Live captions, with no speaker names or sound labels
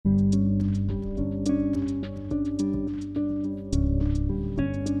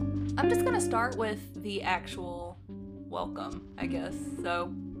start with the actual welcome, I guess.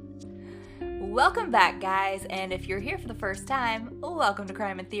 So, welcome back, guys, and if you're here for the first time, welcome to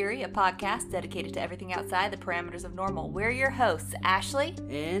Crime and Theory, a podcast dedicated to everything outside the parameters of normal. We're your hosts, Ashley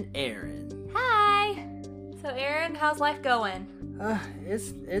and Aaron. Hi! So, Aaron, how's life going?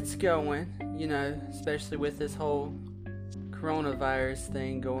 It's going, especially with this whole coronavirus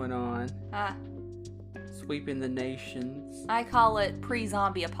thing going on. Sweeping the nations. I call it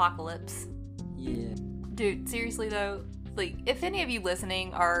pre-zombie apocalypse. Yeah. Dude, seriously though, like, if any of you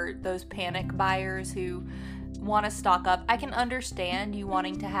listening are those panic buyers who want to stock up, I can understand you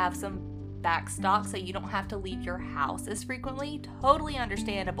wanting to have some backstock so you don't have to leave your house as frequently. Totally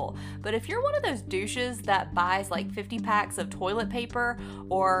understandable. But if you're one of those douches that buys like 50 packs of toilet paper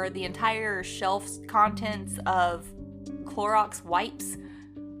or the entire shelf's contents of Clorox wipes,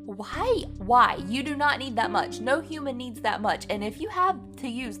 why? You do not need that much. No human needs that much. And if you have to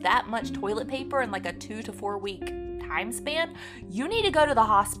use that much toilet paper in like a 2 to 4 week time span, you need to go to the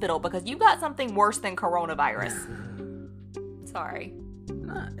hospital because you got something worse than coronavirus. Sorry.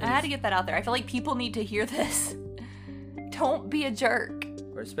 I had to get that out there. I feel like people need to hear this. Don't be a jerk.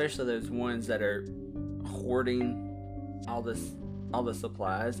 Or especially those ones that are hoarding all the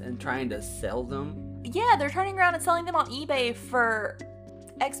supplies and trying to sell them. Yeah, they're turning around and selling them on eBay for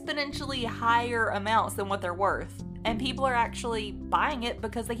exponentially higher amounts than what they're worth. And people are actually buying it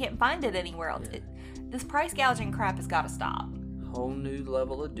because they can't find it anywhere else. Yeah. This price gouging crap has got to stop. Whole new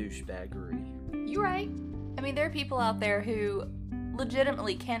level of douchebaggery. You're right. I mean, there are people out there who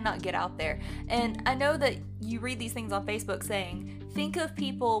legitimately cannot get out there. And I know that you read these things on Facebook saying, think of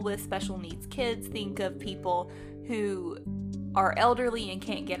people with special needs kids, think of people who are elderly and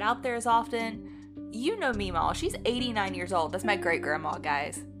can't get out there as often. You know Meemaw, she's 89 years old. That's my great-grandma,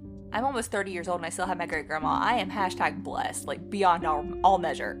 guys. I'm almost 30 years old and I still have my great-grandma. I am #blessed, like beyond all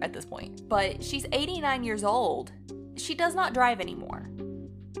measure at this point. But she's 89 years old. She does not drive anymore.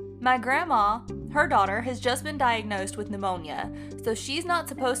 My grandma, her daughter, has just been diagnosed with pneumonia, so she's not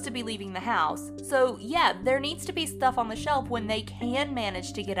supposed to be leaving the house. So yeah, there needs to be stuff on the shelf when they can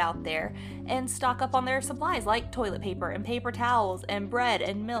manage to get out there and stock up on their supplies like toilet paper and paper towels and bread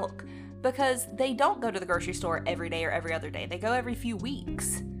and milk, because they don't go to the grocery store every day or every other day. They go every few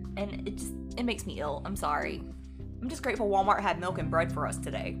weeks, and it makes me ill. I'm sorry. I'm just grateful Walmart had milk and bread for us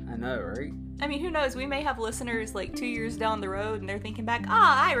today. I know, right? I mean, who knows? We may have listeners like 2 years down the road and they're thinking back,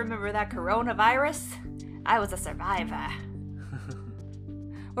 I remember that coronavirus. I was a survivor.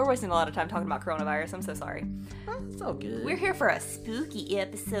 We're wasting a lot of time talking about coronavirus. I'm so sorry. It's all good. We're here for a spooky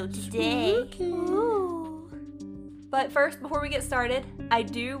episode today. Spooky. Ooh. But first, before we get started, I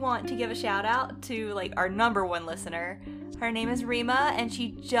do want to give a shout out to like our number one listener. Her name is Rima, and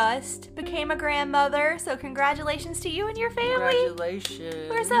she just became a grandmother, so congratulations to you and your family. Congratulations.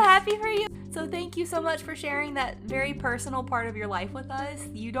 We're so happy for you. So thank you so much for sharing that very personal part of your life with us.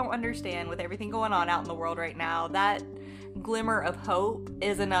 You don't understand, with everything going on out in the world right now, that glimmer of hope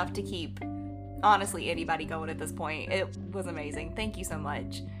is enough to keep, honestly, anybody going at this point. It was amazing. Thank you so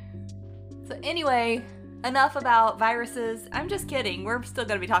much. So anyway, enough about viruses. I'm just kidding. We're still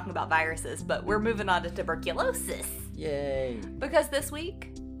going to be talking about viruses, but we're moving on to tuberculosis. Yay. Because this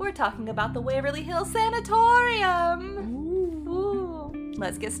week, we're talking about the Waverly Hills Sanatorium. Ooh.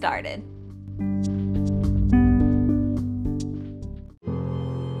 Let's get started.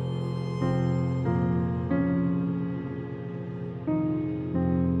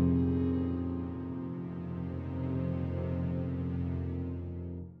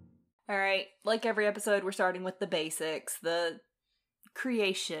 All right, like every episode, we're starting with the basics, the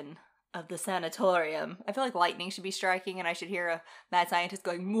creation of the sanatorium. I feel like lightning should be striking and I should hear a mad scientist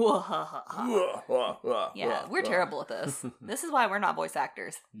going, "Mwahaha." Yeah, we're terrible at this. This is why we're not voice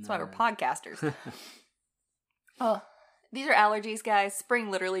actors. That's why we're podcasters. Oh, these are allergies, guys. Spring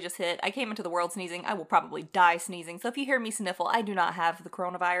literally just hit. I came into the world sneezing. I will probably die sneezing. So if you hear me sniffle, I do not have the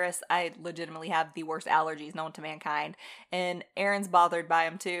coronavirus. I legitimately have the worst allergies known to mankind. And Aaron's bothered by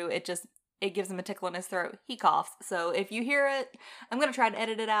them too. It gives him a tickle in his throat. He coughs. So if you hear it, I'm going to try to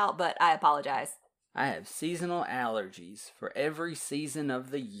edit it out, but I apologize. I have seasonal allergies for every season of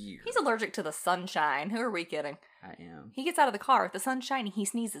the year. He's allergic to the sunshine. Who are we kidding? I am. He gets out of the car. If the sun's shining, he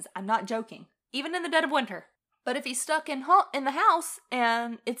sneezes. I'm not joking. Even in the dead of winter. But if he's stuck in the house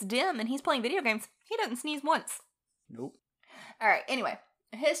and it's dim and he's playing video games, he doesn't sneeze once. Nope. All right, anyway.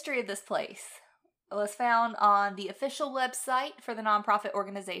 History of this place was found on the official website for the nonprofit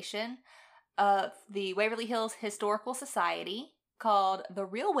organization of the Waverly Hills Historical Society, called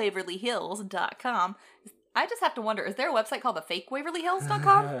therealwaverlyhills.com. I just have to wonder, is there a website called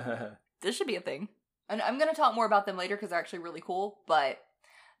thefakewaverlyhills.com? This should be a thing. And I'm going to talk more about them later because they're actually really cool, but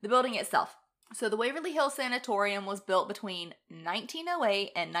The building itself. So the Waverly Hills Sanatorium was built between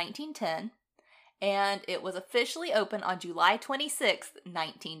 1908 and 1910, and it was officially opened on July 26th,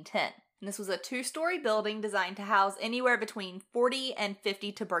 1910. And this was a 2-story building designed to house anywhere between 40 and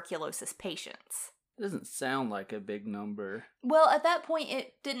 50 tuberculosis patients. Doesn't sound like a big number. Well, at that point,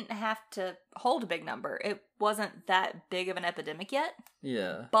 it didn't have to hold a big number. It wasn't that big of an epidemic yet.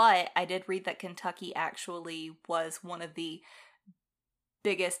 Yeah. But I did read that Kentucky actually was one of the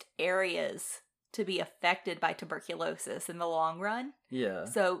biggest areas to be affected by tuberculosis in the long run. Yeah.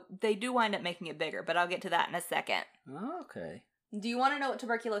 So they do wind up making it bigger, but I'll get to that in a second. Okay. Do you want to know what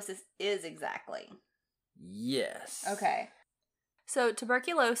tuberculosis is exactly? Yes. Okay. So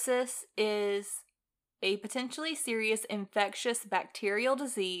tuberculosis is a potentially serious infectious bacterial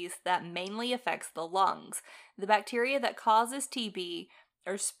disease that mainly affects the lungs. The bacteria that causes TB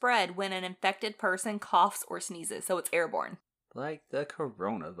are spread when an infected person coughs or sneezes, so it's airborne. Like the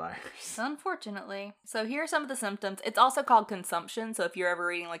coronavirus. Unfortunately. So here are some of the symptoms. It's also called consumption, so if you're ever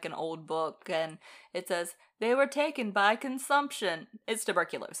reading like an old book and it says, they were taken by consumption, it's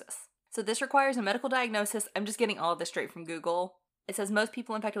tuberculosis. So this requires a medical diagnosis. I'm just getting all of this straight from Google. It says most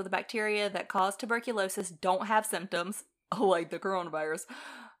people infected with the bacteria that cause tuberculosis don't have symptoms, like the coronavirus.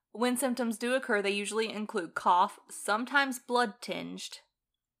 When symptoms do occur, they usually include cough, sometimes blood-tinged,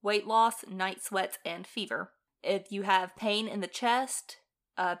 weight loss, night sweats, and fever. If you have pain in the chest,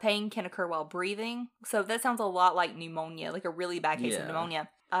 pain can occur while breathing. So that sounds a lot like pneumonia, like a really bad case of pneumonia.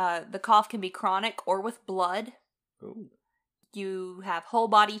 The cough can be chronic or with blood. Ooh. You have whole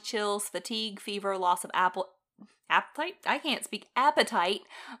body chills, fatigue, fever, loss of appetite? I can't speak. Appetite,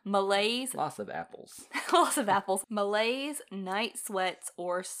 malaise. Loss of apples. Loss of apples. Malaise, night sweats,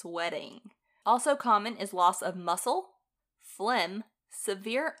 or sweating. Also common is loss of muscle, phlegm,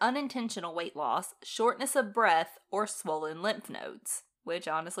 severe unintentional weight loss, shortness of breath, or swollen lymph nodes. Which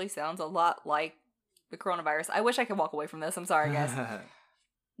honestly sounds a lot like the coronavirus. I wish I could walk away from this. I'm sorry, guys.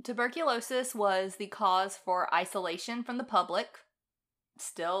 Tuberculosis was the cause for isolation from the public.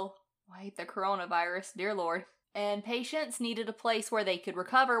 Still, like the coronavirus, dear Lord. And patients needed a place where they could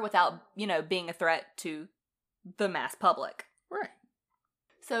recover without, being a threat to the mass public. Right.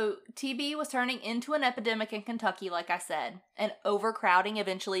 So TB was turning into an epidemic in Kentucky, like I said, and overcrowding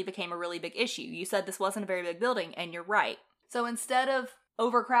eventually became a really big issue. You said this wasn't a very big building, and you're right. So instead of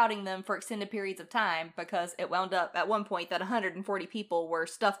overcrowding them for extended periods of time, because it wound up at one point that 140 people were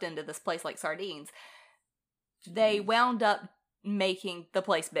stuffed into this place like sardines, they wound up making the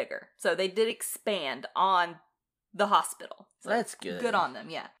place bigger. So they did expand on the hospital. So that's good. Good on them,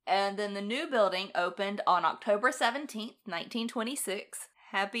 yeah. And then the new building opened on October 17th, 1926.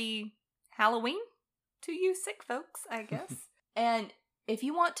 Happy Halloween to you sick folks, I guess. And if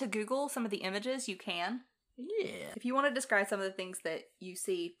you want to Google some of the images, you can. Yeah. If you want to describe some of the things that you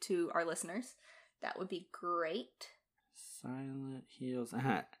see to our listeners, that would be great. Silent Hills.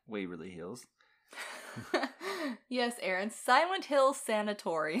 Waverly Hills. Yes, Aaron. Silent Hill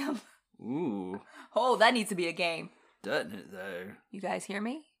Sanatorium. Ooh. Oh, that needs to be a game. Doesn't it, though? You guys hear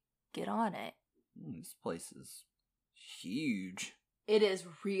me? Get on it. This place is huge. It is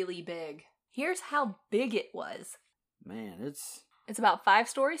really big. Here's how big it was. Man, it's about 5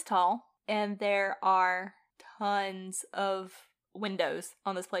 stories tall, and there are tons of windows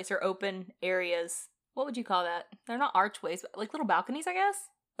on this place, or open areas. What would you call that? They're not archways, but like little balconies, I guess?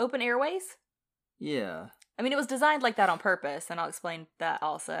 Open airways? Yeah. I mean, it was designed like that on purpose, and I'll explain that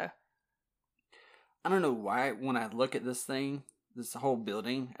also. I don't know why, when I look at this thing, this whole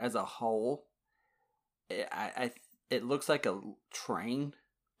building as a whole, it looks like a train.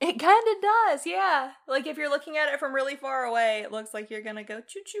 It kind of does, yeah. Like, if you're looking at it from really far away, it looks like you're gonna go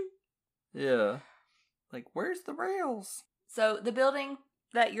choo-choo. Yeah. Like, where's the rails? So, the building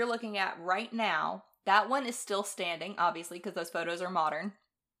that you're looking at right now, that one is still standing, obviously, because those photos are modern.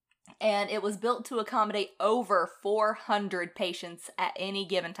 And it was built to accommodate over 400 patients at any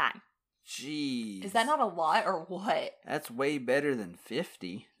given time. Jeez. Is that not a lot, or what? That's way better than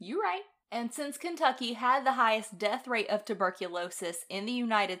 50. You're right. And since Kentucky had the highest death rate of tuberculosis in the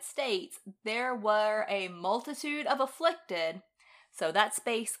United States, there were a multitude of afflicted, so that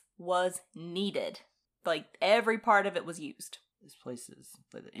space was needed. Like, every part of it was used. This place is,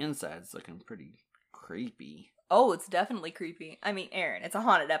 like, the inside's looking pretty creepy. Oh, it's definitely creepy. I mean, Aaron, it's a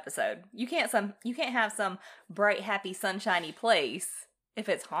haunted episode. You can't have some bright, happy, sunshiny place if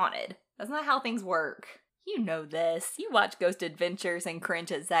it's haunted. That's not how things work. You know this. You watch Ghost Adventures and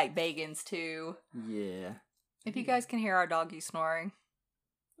cringe at Zach Bagans, too. Yeah. If you guys can hear our doggy snoring.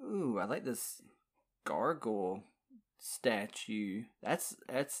 Ooh, I like this gargoyle statue. That's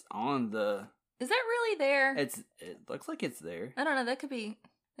on the... Is that really there? It looks like it's there. I don't know. That could be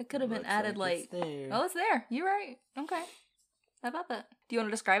It could have been Looks added like it's there. Oh, it's there. You're right. Okay. How about that? Do you want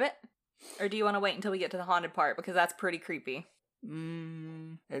to describe it? Or do you want to wait until we get to the haunted part? Because that's pretty creepy.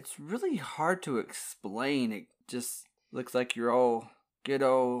 It's really hard to explain. It just looks like your old good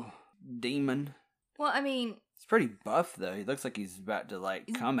old demon. Well, I mean, He's pretty buff though. He looks like he's about to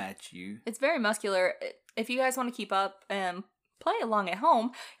like come at you. it's very muscular. If you guys want to keep up and play along at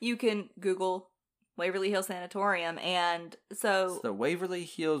home, you can Google Waverly Hills Sanatorium. And It's so the Waverly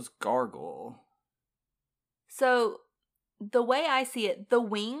Hills Gargoyle. the way I see it, the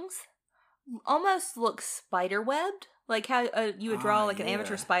wings almost look spider webbed, like how you would draw like an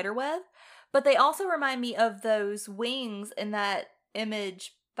amateur spider web. But they also remind me of those wings in that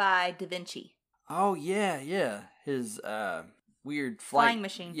image by Da Vinci. Oh yeah. His weird Flying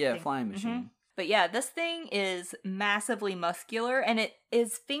machine Yeah, thing. flying machine. But yeah, this thing is massively muscular, and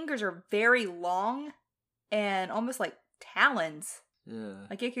his fingers are very long and almost like talons. Yeah.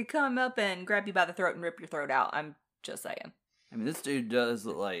 Like it could come up and grab you by the throat and rip your throat out. I'm just saying. I mean, this dude does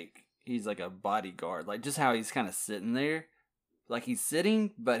look like he's like a bodyguard. Like just how he's kind of sitting there, like he's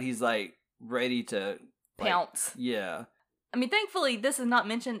sitting, but he's like ready to like, Pounce. Yeah. I mean, thankfully, this is not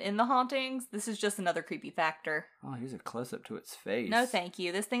mentioned in the hauntings. This is just another creepy factor. Oh, here's a close up to its face. No, thank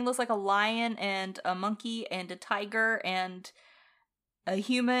you. This thing looks like a lion and a monkey and a tiger and a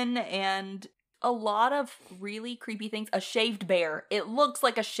human and a lot of really creepy things. A shaved bear. It looks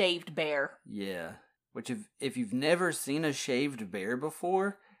like a shaved bear. Yeah. Which if you've never seen a shaved bear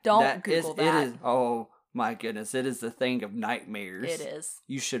before, Don't Google that. It is. Oh my goodness! It is the thing of nightmares. It is.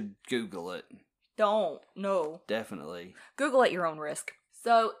 You should Google it. Don't. No. Definitely. Google at your own risk.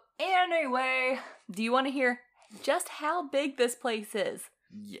 So, anyway, do you want to hear just how big this place is?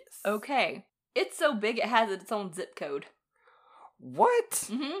 Yes. Okay. It's so big it has its own zip code. What?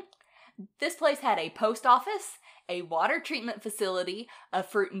 This place had a post office, a water treatment facility, a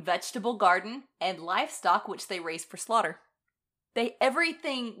fruit and vegetable garden, and livestock which they raised for slaughter.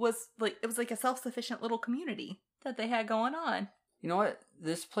 Everything was like, it was like a self-sufficient little community that they had going on. You know what?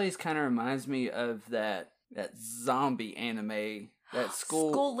 This place kind of reminds me of that zombie anime. That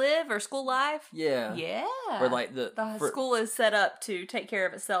School Live or School Live? Yeah. Yeah. Where like the school is set up to take care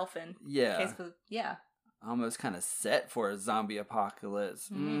of itself in yeah. case of, yeah. Almost kind of set for a zombie apocalypse.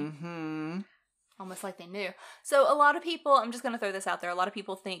 Almost like they knew. So a lot of people, I'm just going to throw this out there, a lot of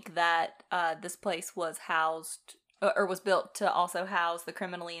people think that this place was housed, or was built to also house the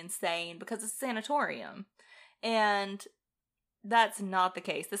criminally insane because it's a sanatorium. And that's not the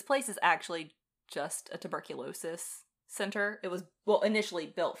case. This place is actually just a tuberculosis center. It was, well, initially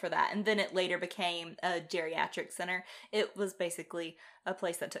built for that, and then it later became a geriatric center. It was basically a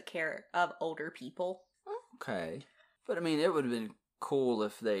place that took care of older people. Okay. But I mean, it would have been cool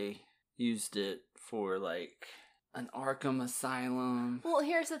if they used it for like an Arkham Asylum. Well,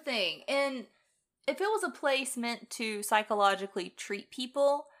 here's the thing. And if it was a place meant to psychologically treat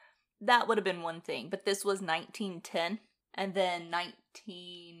people, that would have been one thing. But this was 1910. And then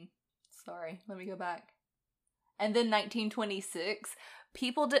 1926.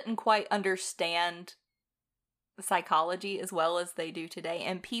 People didn't quite understand psychology as well as they do today.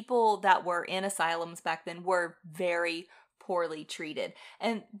 And people that were in asylums back then were very poorly treated.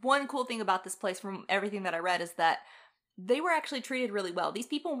 And one cool thing about this place from everything that I read is that they were actually treated really well. These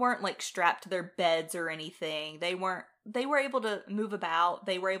people weren't like strapped to their beds or anything. They were able to move about.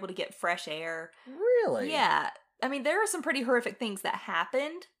 They were able to get fresh air. Really? Yeah. I mean, there are some pretty horrific things that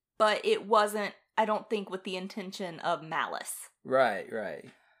happened, but it wasn't, I don't think, with the intention of malice. Right.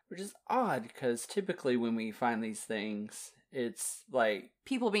 Which is odd, because typically when we find these things, it's like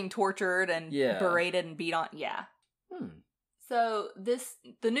people being tortured and berated and beat on. Yeah. So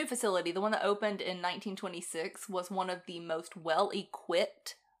the new facility, the one that opened in 1926, was one of the most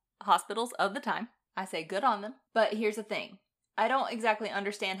well-equipped hospitals of the time. I say good on them. But here's the thing. I don't exactly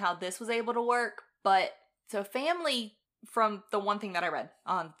understand how this was able to work, but so family, from the one thing that I read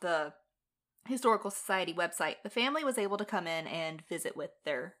on the Historical Society website, the family was able to come in and visit with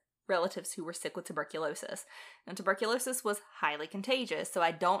their relatives who were sick with tuberculosis. And tuberculosis was highly contagious, so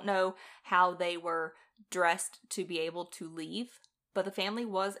I don't know how they were dressed to be able to leave, but the family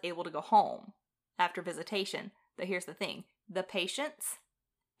was able to go home after visitation. But here's the thing. The patients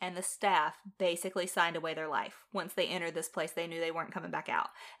and the staff basically signed away their life. Once they entered this place, they knew they weren't coming back out,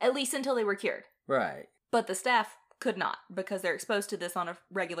 at least until they were cured. Right. But the staff could not, because they're exposed to this on a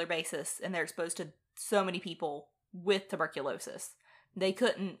regular basis, and they're exposed to so many people with tuberculosis. They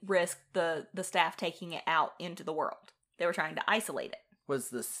couldn't risk the staff taking it out into the world. They were trying to isolate it.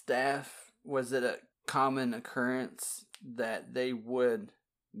 Was it a common occurrence that they would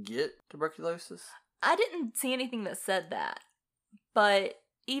get tuberculosis? I didn't see anything that said that, but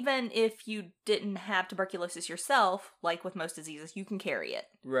even if you didn't have tuberculosis yourself, like with most diseases, you can carry it.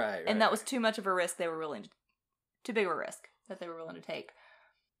 Right. And that was too much of a risk too big of a risk that they were willing to take.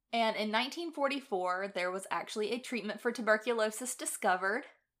 And in 1944, there was actually a treatment for tuberculosis discovered.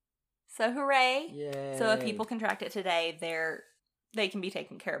 So hooray. Yay. So if people contract it today, they can be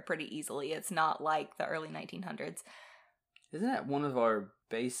taken care of pretty easily. It's not like the early 1900s. Isn't that one of our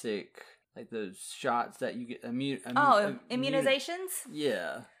basic, like those shots that you get? Immunizations?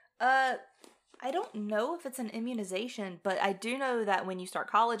 Yeah. I don't know if it's an immunization, but I do know that when you start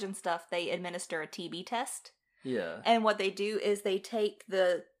college and stuff, they administer a TB test. Yeah. And what they do is they take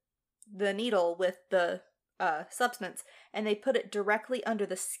the needle with the substance and they put it directly under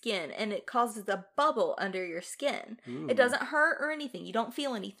the skin, and it causes a bubble under your skin. Ooh. It doesn't hurt or anything. You don't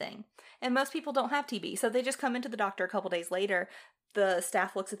feel anything. And most people don't have TB, so they just come into the doctor a couple days later. The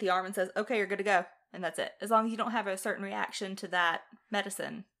staff looks at the arm and says, okay, you're good to go. And that's it. As long as you don't have a certain reaction to that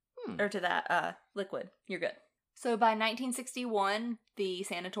medicine or to that liquid, you're good. So by 1961, the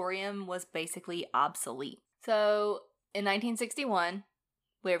sanatorium was basically obsolete. So in 1961,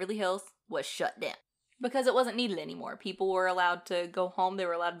 Waverly Hills was shut down because it wasn't needed anymore. People were allowed to go home. They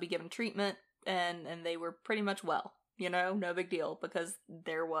were allowed to be given treatment, and they were pretty much well. No big deal because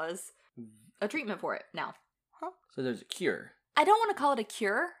there was a treatment for it now. So there's a cure. I don't want to call it a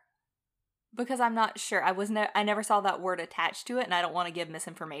cure because I'm not sure. I never saw that word attached to it, and I don't want to give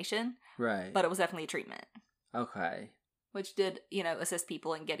misinformation. Right. But it was definitely a treatment. Okay. Which did, assist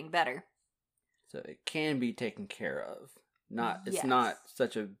people in getting better. So it can be taken care of. It's Yes. not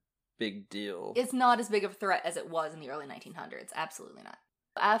such a big deal. It's not as big of a threat as it was in the early 1900s. Absolutely not.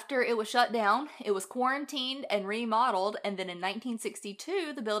 After it was shut down, it was quarantined and remodeled, and then in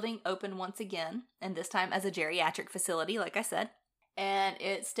 1962, the building opened once again, and this time as a geriatric facility, like I said. And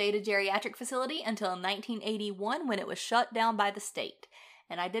it stayed a geriatric facility until 1981 when it was shut down by the state.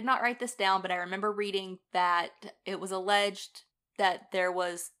 And I did not write this down, but I remember reading that it was alleged that there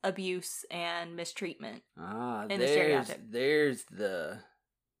was abuse and mistreatment in the geriatric. There's the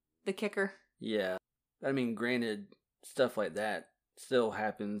kicker. Yeah. I mean, granted, stuff like that still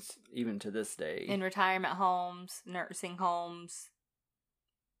happens even to this day. In retirement homes, nursing homes,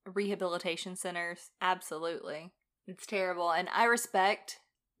 rehabilitation centers. Absolutely. It's terrible. And I respect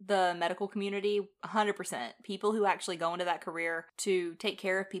the medical community 100%. People who actually go into that career to take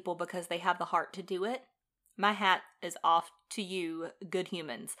care of people because they have the heart to do it. My hat is off to you, good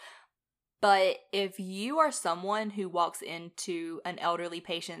humans. But if you are someone who walks into an elderly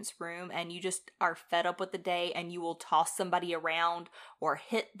patient's room and you just are fed up with the day and you will toss somebody around or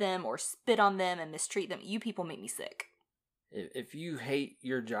hit them or spit on them and mistreat them, you people make me sick. If you hate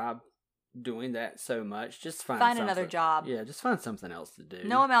your job doing that so much, just find another job. Yeah, just find something else to do.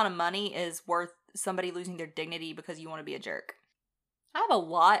 No amount of money is worth somebody losing their dignity because you want to be a jerk. I have a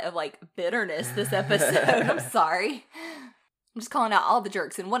lot of bitterness this episode. I'm sorry. I'm just calling out all the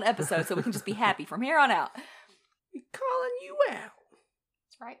jerks in one episode so we can just be happy from here on out. We're calling you out.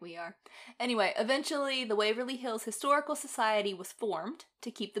 That's right, we are. Anyway, eventually the Waverly Hills Historical Society was formed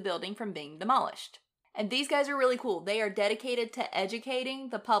to keep the building from being demolished. And these guys are really cool. They are dedicated to educating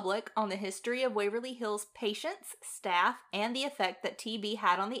the public on the history of Waverly Hills patients, staff, and the effect that TB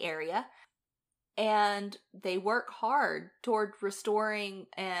had on the area. And they work hard toward restoring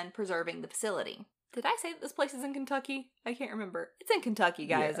and preserving the facility. Did I say that this place is in Kentucky? I can't remember. It's in Kentucky,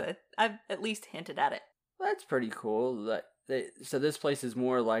 guys. Yeah. I've at least hinted at it. Well, that's pretty cool. So this place is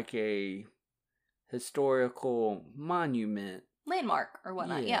more like a historical monument. Landmark or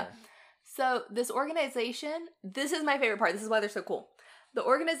whatnot, yeah. So this organization, this is my favorite part. This is why they're so cool. The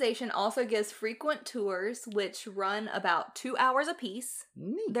organization also gives frequent tours, which run about 2 hours a piece.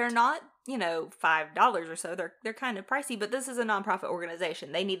 Neat. They're not, $5 or so. They're kind of pricey, but this is a nonprofit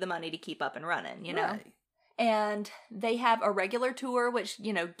organization. They need the money to keep up and running, you know? Right. And they have a regular tour, which,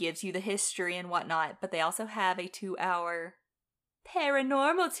 gives you the history and whatnot, but they also have a 2-hour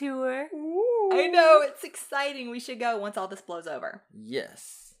paranormal tour. Ooh. I know, it's exciting. We should go once all this blows over.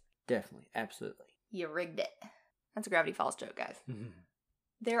 Yes, definitely, absolutely. You rigged it. That's a Gravity Falls joke, guys.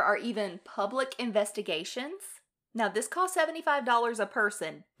 There are even public investigations. Now, this costs $75 a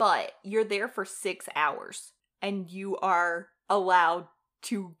person, but you're there for 6 hours. And you are allowed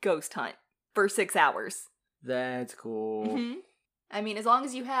to ghost hunt for 6 hours. That's cool. Mm-hmm. I mean, as long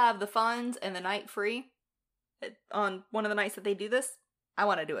as you have the funds and the night free on one of the nights that they do this, I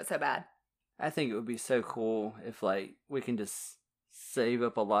want to do it so bad. I think it would be so cool if, we can just save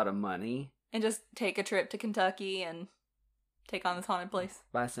up a lot of money. And just take a trip to Kentucky and take on this haunted place.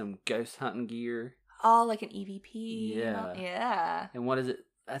 Buy some ghost hunting gear. Oh, like an EVP. Yeah. Yeah. And what is it?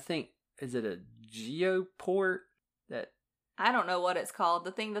 I think, is it a geoport that... I don't know what it's called.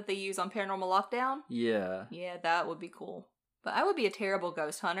 The thing that they use on Paranormal Lockdown? Yeah. Yeah, that would be cool. But I would be a terrible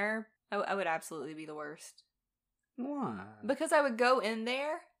ghost hunter. I would absolutely be the worst. Why? Because I would go in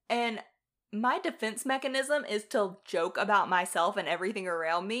there, and my defense mechanism is to joke about myself and everything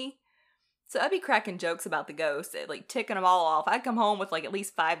around me. So I'd be cracking jokes about the ghosts, like ticking them all off. I'd come home with like at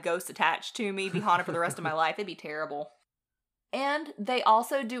least 5 ghosts attached to me, be haunted for the rest of my life. It'd be terrible. And they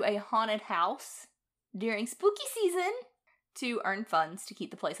also do a haunted house during spooky season to earn funds to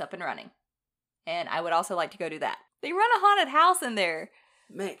keep the place up and running. And I would also like to go do that. They run a haunted house in there.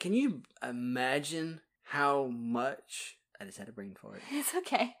 Man, can you imagine how much... I just had a brain fart. It's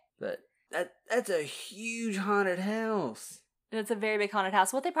okay. But that's a huge haunted house. It's a very big haunted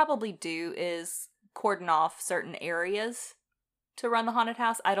house. What they probably do is cordon off certain areas to run the haunted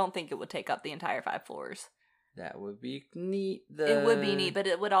house. I don't think it would take up the entire 5 floors. That would be neat, though. It would be neat, but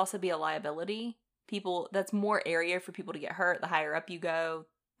it would also be a liability. That's more area for people to get hurt. The higher up you go,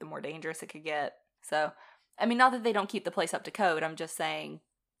 the more dangerous it could get. So, I mean, not that they don't keep the place up to code. I'm just saying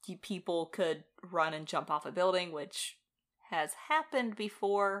people could run and jump off a building, which has happened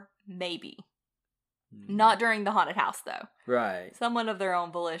before, maybe. Not during the haunted house, though. Right. Someone of their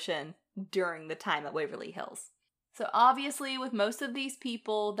own volition during the time at Waverly Hills. So obviously, with most of these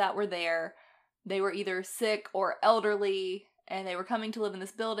people that were there, they were either sick or elderly, and they were coming to live in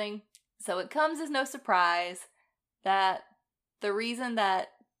this building. So it comes as no surprise that the reason that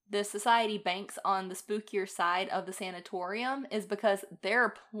the society banks on the spookier side of the sanatorium is because there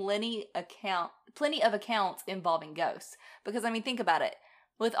are plenty of accounts involving ghosts. Because, I mean, think about it.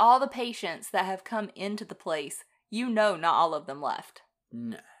 With all the patients that have come into the place, you know not all of them left.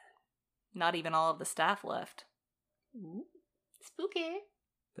 No. Not even all of the staff left. Ooh, spooky.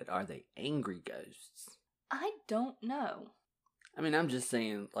 But are they angry ghosts? I don't know. I mean, I'm just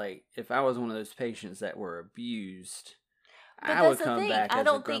saying, like, if I was one of those patients that were abused, But I would that's the come thing. back I as a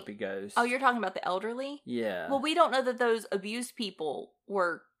don't grumpy ghost. Oh, you're talking about the elderly? Yeah. Well, we don't know that those abused people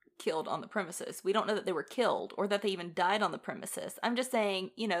were killed on the premises. We don't know that they were killed or that they even died on the premises. I'm just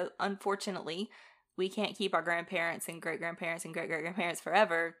saying, unfortunately, we can't keep our grandparents and great-grandparents and great-great-grandparents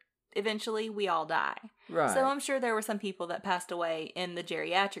forever. Eventually, we all die. Right. So I'm sure there were some people that passed away in the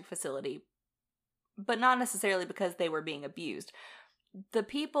geriatric facility, but not necessarily because they were being abused. The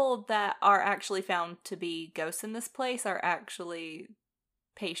people that are actually found to be ghosts in this place are actually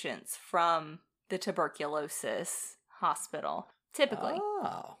patients from the tuberculosis hospital, typically.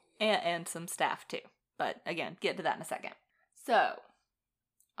 Oh. And some staff too. But again, get to that in a second. So,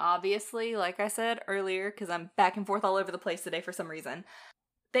 obviously, like I said earlier, because I'm back and forth all over the place today for some reason,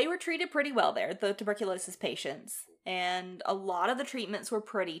 they were treated pretty well there, the tuberculosis patients. And a lot of the treatments were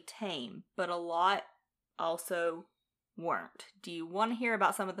pretty tame, but a lot also weren't. Do you want to hear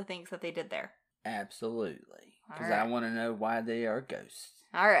about some of the things that they did there? Absolutely. Because All right. I want to know why they are ghosts.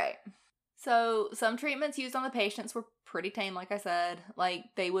 All right. So, some treatments used on the patients were pretty tame, like I said. Like,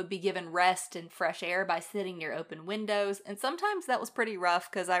 they would be given rest and fresh air by sitting near open windows. And sometimes that was pretty rough,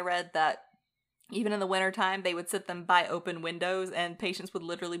 because I read that even in the wintertime, they would sit them by open windows, and patients would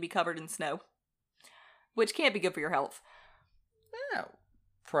literally be covered in snow. Which can't be good for your health. Well,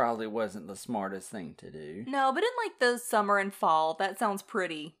 probably wasn't the smartest thing to do. No, but in, like, the summer and fall, that sounds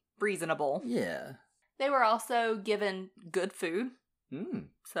pretty reasonable. Yeah. They were also given good food. Mm.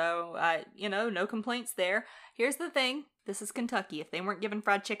 So, no complaints there. Here's the thing. This is Kentucky. If they weren't given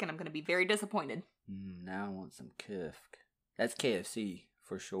fried chicken, I'm going to be very disappointed. Now I want some kufk. That's KFC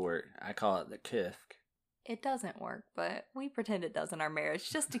for short. I call it the kufk. It doesn't work, but we pretend it does in our marriage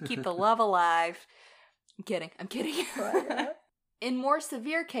just to keep the love alive. I'm kidding. In more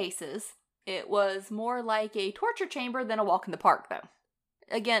severe cases, it was more like a torture chamber than a walk in the park, though.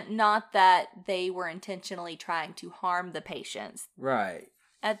 Again, not that they were intentionally trying to harm the patients. Right.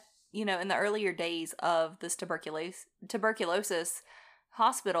 In the earlier days of this tuberculosis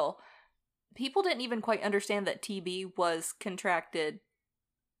hospital, people didn't even quite understand that TB was contracted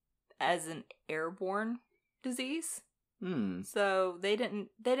as an airborne disease. So they didn't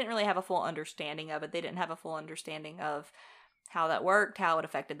really have a full understanding of it. They didn't have a full understanding of how that worked, how it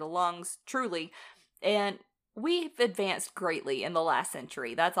affected the lungs, truly. And we've advanced greatly in the last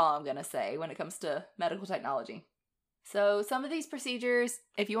century. That's all I'm going to say when it comes to medical technology. So some of these procedures,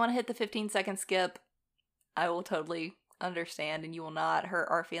 if you want to hit the 15-second skip, I will totally understand and you will not hurt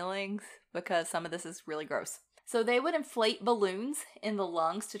our feelings because some of this is really gross. So they would inflate balloons in the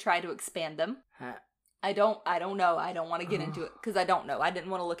lungs to try to expand them. I don't know. I don't want to get into it because I don't know. I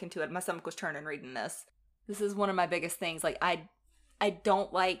didn't want to look into it. My stomach was turning reading this. This is one of my biggest things. Like, I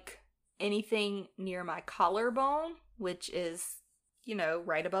don't like anything near my collarbone, which is,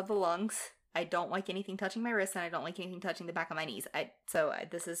 right above the lungs. I don't like anything touching my wrists, and I don't like anything touching the back of my knees.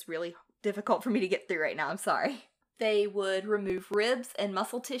 This is really difficult for me to get through right now. I'm sorry. They would remove ribs and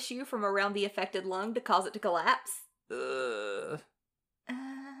muscle tissue from around the affected lung to cause it to collapse.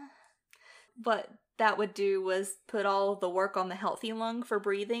 What that would do was put all the work on the healthy lung for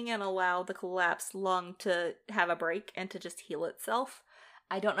breathing and allow the collapsed lung to have a break and to just heal itself.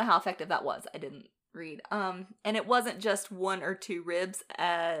 I don't know how effective that was. I didn't read. And it wasn't just 1 or 2 ribs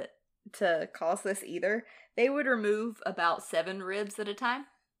to cause this either. They would remove about 7 ribs at a time.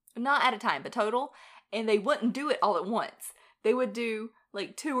 Not at a time, but total. And they wouldn't do it all at once. They would do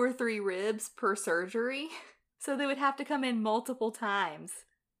like 2 or 3 ribs per surgery. So they would have to come in multiple times.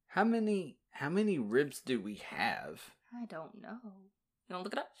 How many ribs do we have? I don't know. You want to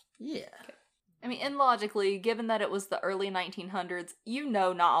look it up? Yeah. Okay. I mean, and logically, given that it was the early 1900s,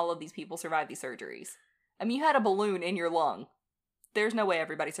 not all of these people survived these surgeries. I mean, you had a balloon in your lung. There's no way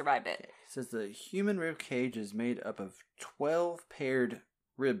everybody survived it. It says the human rib cage is made up of 12 paired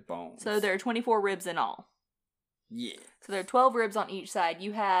rib bones. So there are 24 ribs in all. Yeah. So there are 12 ribs on each side.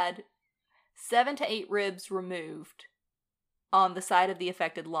 You had 7 to 8 ribs removed on the side of the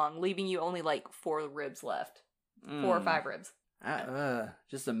affected lung, leaving you only like 4 ribs left. 4 or 5 ribs.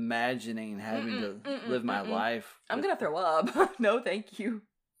 Just imagining having to live my life. I'm gonna throw up. No, thank you.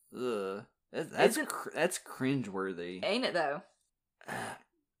 Ugh. That's cringeworthy. Ain't it though?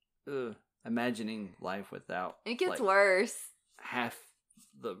 Imagining life without. It gets worse. Half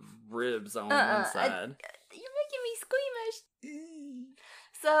the ribs on one side. You're making me squeamish.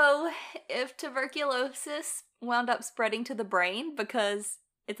 So, if tuberculosis wound up spreading to the brain because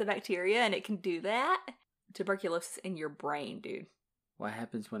it's a bacteria and it can do that, tuberculosis in your brain, dude. What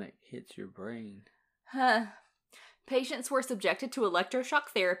happens when it hits your brain? Patients were subjected to electroshock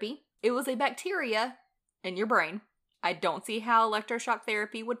therapy. It was a bacteria in your brain. I don't see how electroshock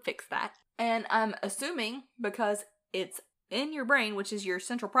therapy would fix that. And I'm assuming because it's in your brain, which is your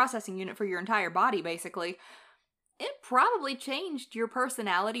central processing unit for your entire body, basically, it probably changed your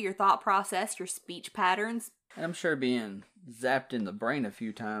personality, your thought process, your speech patterns. And I'm sure being zapped in the brain a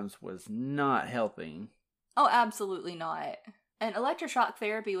few times was not helping. Oh, absolutely not. And electroshock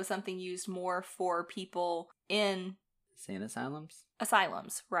therapy was something used more for people in... Insane asylums?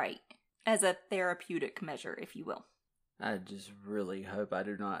 Asylums, right. As a therapeutic measure, if you will. I just really hope I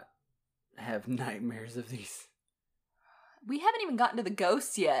do not have nightmares of these. We haven't even gotten to the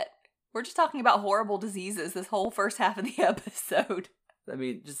ghosts yet. We're just talking about horrible diseases this whole first half of the episode. I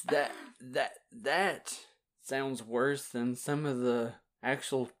mean, just that sounds worse than some of the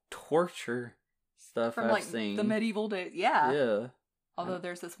actual torture stuff I've seen. The medieval days. Yeah. Yeah. Although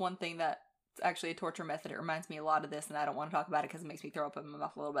there's this one thing that's actually a torture method. It reminds me a lot of this, and I don't want to talk about it because it makes me throw up in my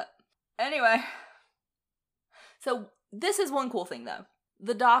mouth a little bit. Anyway. So, this is one cool thing, though.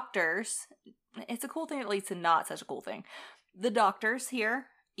 The doctors, it's a cool thing that leads to not such a cool thing. The doctors here,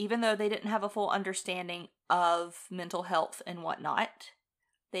 even though they didn't have a full understanding of mental health and whatnot,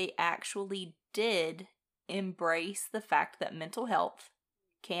 they actually did embrace the fact that mental health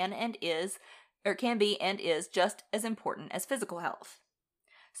can be and is just as important as physical health.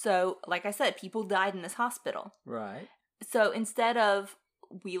 So, like I said, people died in this hospital. Right. So instead of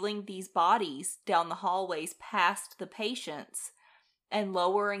wheeling these bodies down the hallways past the patients and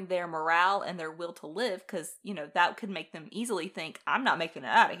lowering their morale and their will to live, because, that could make them easily think, I'm not making it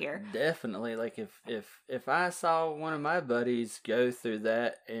out of here. Definitely. Like, if I saw one of my buddies go through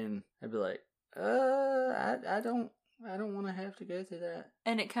that, and I'd be like, I don't want to have to go through that.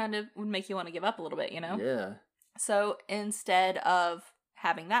 And it kind of would make you want to give up a little bit, Yeah. So instead of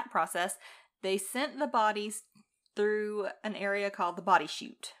having that process, they sent the bodies through an area called the body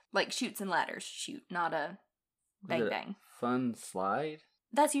chute. Like chutes and ladders chute, not a bang bang. Fun slide?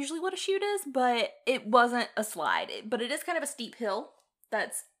 That's usually what a chute is, but it wasn't a slide. But it is kind of a steep hill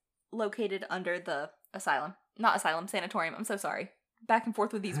that's located under the asylum. Not asylum, sanatorium. I'm so sorry. Back and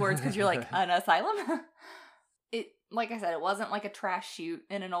forth with these words because you're like, an asylum? Like I said, it wasn't like a trash chute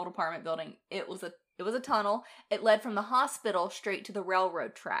in an old apartment building. It was a tunnel. It led from the hospital straight to the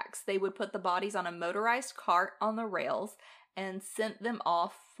railroad tracks. They would put the bodies on a motorized cart on the rails and sent them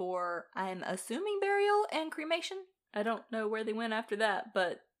off for, I'm assuming, burial and cremation. I don't know where they went after that,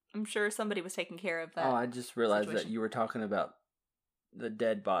 but I'm sure somebody was taking care of that. Oh, I just realized that you were talking about the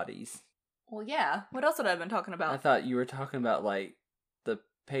dead bodies. Well, yeah. What else would I have been talking about? I thought you were talking about, like, the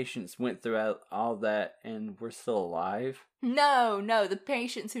patients went through all that and were still alive. No, the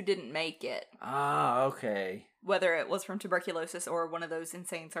patients who didn't make it. Ah, okay. Whether it was from tuberculosis or one of those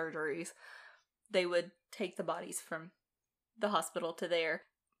insane surgeries, they would take the bodies from the hospital to there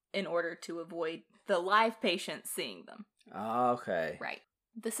in order to avoid the live patients seeing them. Ah, okay. Right.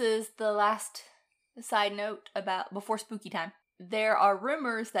 This is the last side note about before spooky time. There are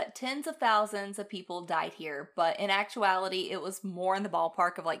rumors that tens of thousands of people died here, but in actuality, it was more in the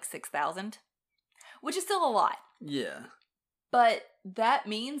ballpark of like 6,000, which is still a lot. Yeah. But that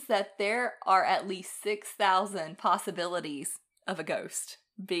means that there are at least 6,000 possibilities of a ghost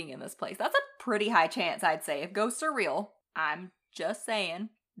being in this place. That's a pretty high chance, I'd say. If ghosts are real, I'm just saying,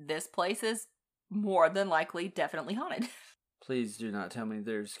 this place is more than likely definitely haunted. Please do not tell me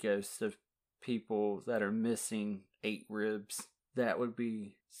there's ghosts of people that are missing 8 ribs. That would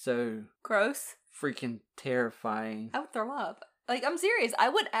be so Gross. freaking terrifying. I would throw up. Like, I'm serious. I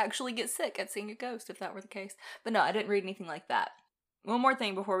would actually get sick at seeing a ghost if that were the case. But no, I didn't read anything like that. One more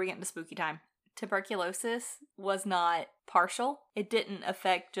thing before we get into spooky time. Tuberculosis was not partial. It didn't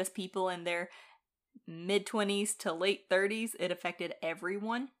affect just people in their mid-20s to late 30s. It affected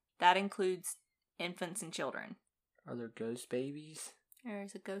everyone. That includes infants and children. Are there ghost babies?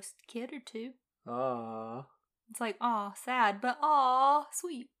 There's a ghost kid or two. Aww. It's like, aw, sad, but aw,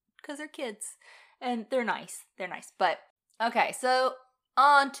 sweet, because they're kids. And they're nice. They're nice. But, okay, so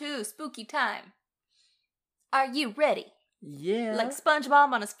on to spooky time. Are you ready? Yeah. Like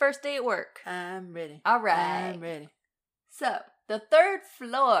SpongeBob on his first day at work. I'm ready. All right. I'm ready. So, the 3rd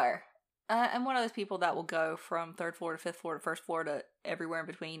floor. I'm one of those people that will go from 3rd floor to 5th floor to 1st floor to everywhere in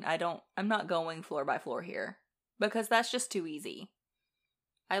between. I'm not going floor by floor here. Because that's just too easy.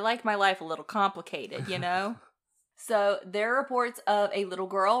 I like my life a little complicated, you know? So, there are reports of a little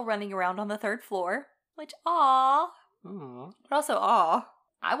girl running around on the 3rd floor. Which, aw. Aww. But also, aw.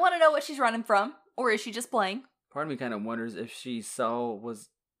 I want to know what she's running from. Or is she just playing? Part of me kind of wonders if she saw was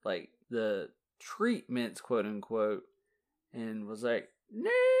like the treatments, quote unquote, and was like, no.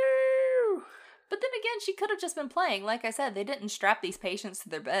 But then again, she could have just been playing. Like I said, they didn't strap these patients to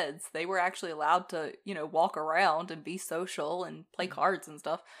their beds. They were actually allowed to, walk around and be social and play cards and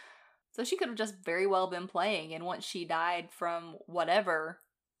stuff. So she could have just very well been playing. And once she died from whatever,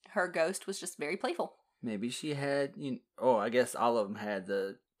 her ghost was just very playful. Maybe she had, I guess all of them had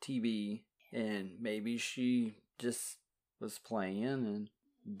the TB, and maybe she just was playing and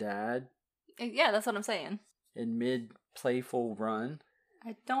died. Yeah, that's what I'm saying. In mid-playful run.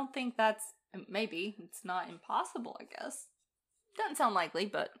 I don't think that's... Maybe. It's not impossible, I guess. Doesn't sound likely,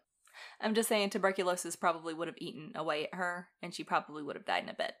 but... I'm just saying tuberculosis probably would have eaten away at her, and she probably would have died in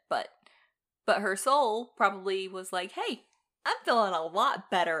a bit. But her soul probably was like, hey, I'm feeling a lot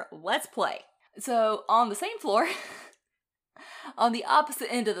better. Let's play. So, on the same floor, on the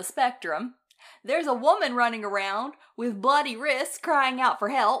opposite end of the spectrum, there's a woman running around with bloody wrists crying out for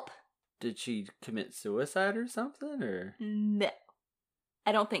help. Did she commit suicide or something, or? No.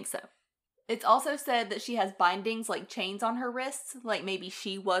 I don't think so. It's also said that she has bindings like chains on her wrists, like maybe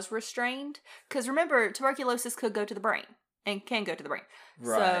she was restrained. Because remember, tuberculosis could go to the brain, and can go to the brain.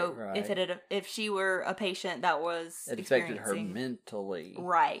 Right, so right. if she were a patient that was it affected her mentally.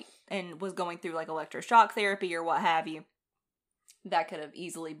 Right, and was going through like electroshock therapy or what have you, that could have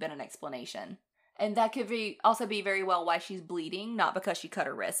easily been an explanation. And that could also be very well why she's bleeding, not because she cut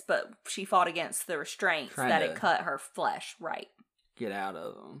her wrist, but she fought against the restraints that it cut her flesh, right. Get out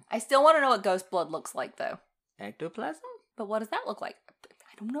of them. I still want to know what ghost blood looks like, though. Ectoplasm? But what does that look like?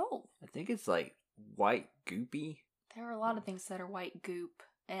 I don't know. I think it's like white goopy. There are a lot of things that are white goop.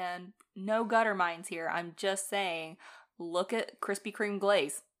 And no gutter mines here. I'm just saying, look at Krispy Kreme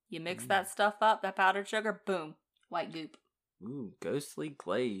glaze. You mix that stuff up, that powdered sugar, boom, white goop. Ooh, ghostly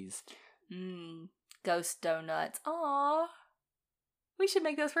glazed. Ghost donuts. Aww. We should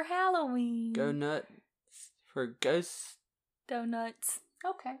make those for Halloween. Go nuts for ghosts. Donuts.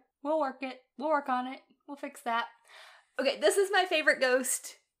 Okay. We'll work it. We'll work on it. We'll fix that. Okay, this is my favorite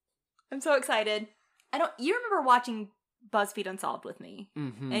ghost. I'm so excited. You remember watching BuzzFeed Unsolved with me?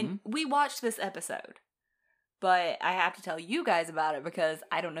 Mm-hmm. And we watched this episode. But I have to tell you guys about it because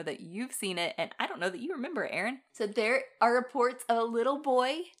I don't know that you've seen it and I don't know that you remember it, Aaron. So there are reports of a little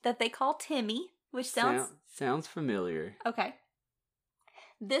boy that they call Timmy, which sounds familiar. Okay.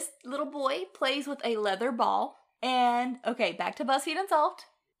 This little boy plays with a leather ball. And, okay, back to BuzzFeed Unsolved.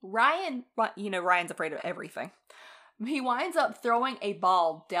 Ryan's afraid of everything. He winds up throwing a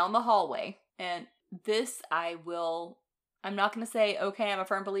ball down the hallway. And this I'm not going to say, okay, I'm a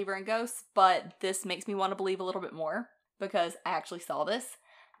firm believer in ghosts, but this makes me want to believe a little bit more because I actually saw this.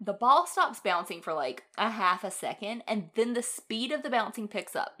 The ball stops bouncing for like a half a second, and then the speed of the bouncing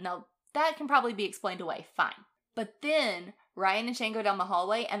picks up. Now, that can probably be explained away, fine. But then Ryan and Shane go down the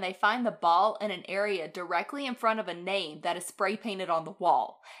hallway and they find the ball in an area directly in front of a name that is spray painted on the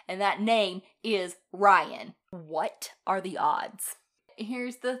wall. And that name is Ryan. What are the odds?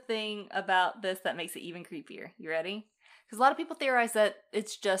 Here's the thing about this that makes it even creepier. You ready? Because a lot of people theorize that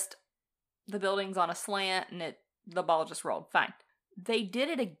it's just the building's on a slant and the ball just rolled. Fine. They did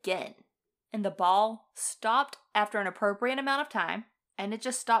it again. And the ball stopped after an appropriate amount of time, and it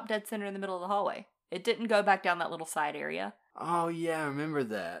just stopped dead center in the middle of the hallway. It didn't go back down that little side area. Oh, yeah, I remember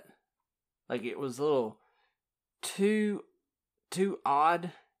that. Like, it was a little too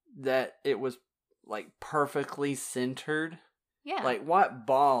odd that it was, like, perfectly centered. Yeah. Like, what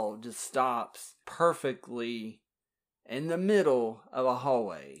ball just stops perfectly in the middle of a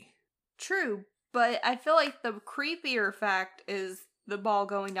hallway? True, but I feel like the creepier fact is the ball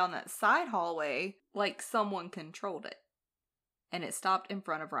going down that side hallway like someone controlled it. And it stopped in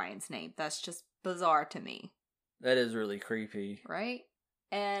front of Ryan's name. That's just bizarre to me. That is really creepy. Right?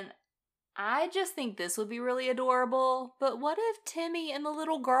 And I just think this would be really adorable. But what if Timmy and the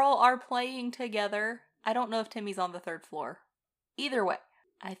little girl are playing together? I don't know if Timmy's on the 3rd floor. Either way,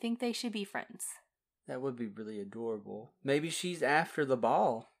 I think they should be friends. That would be really adorable. Maybe she's after the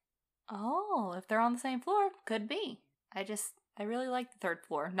ball. Oh, if they're on the same floor, could be. I really like the 3rd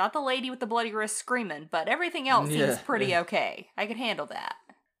floor. Not the lady with the bloody wrist screaming, but everything else seems pretty okay. I could handle that.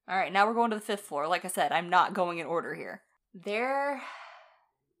 Alright, now we're going to the 5th floor. Like I said, I'm not going in order here.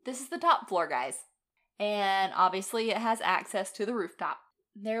 This is the top floor, guys. And obviously it has access to the rooftop.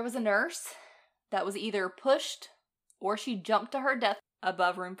 There was a nurse that was either pushed or she jumped to her death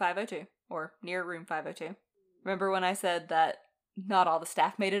above room 502 or near room 502. Remember when I said that not all the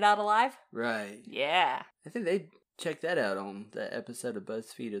staff made it out alive? Right. Yeah. I think they checked that out on that episode of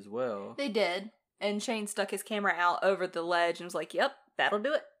BuzzFeed as well. They did. And Shane stuck his camera out over the ledge and was like, yep, that'll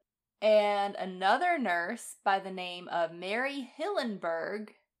do it. And another nurse by the name of Mary Hillenberg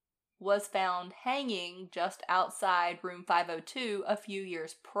was found hanging just outside room 502 a few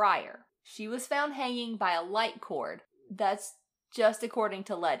years prior. She was found hanging by a light cord. That's just according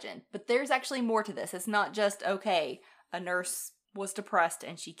to legend. But there's actually more to this. It's not just, okay, a nurse was depressed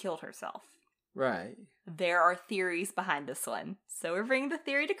and she killed herself. Right. There are theories behind this one. So we're bringing the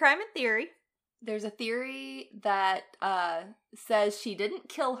theory to Crime and Theory. There's a theory that says she didn't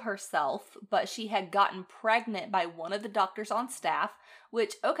kill herself, but she had gotten pregnant by one of the doctors on staff,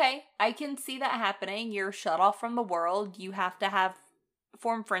 which, okay, I can see that happening. You're shut off from the world. You have to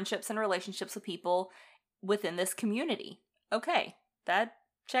form friendships and relationships with people within this community. Okay, that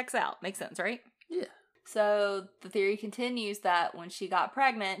checks out. Makes sense, right? Yeah. So the theory continues that when she got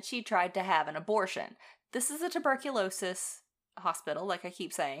pregnant, she tried to have an abortion. This is a tuberculosis hospital, like I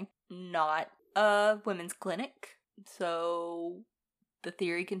keep saying, not a women's clinic. So the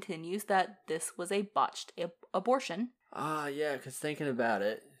theory continues that this was a botched abortion. Yeah, because thinking about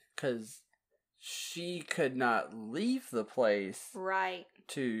it, because she could not leave the place. Right.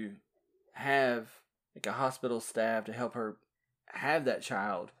 To have like a hospital staff to help her have that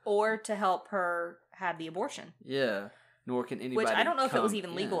child. Or to help her have the abortion. Yeah. Nor can anybody Which I don't know if it was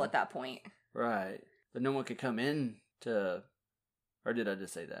even legal at that point. Right. But no one could come in to... Or did I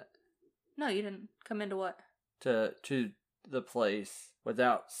just say that? No, you didn't. Come into what? To the place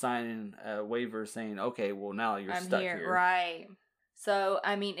without signing a waiver saying, okay, well, now you're stuck here. Right. So,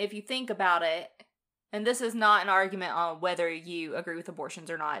 I mean, if you think about it, and this is not an argument on whether you agree with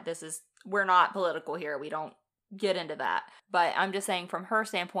abortions or not. We're not political here. We don't get into that. But I'm just saying from her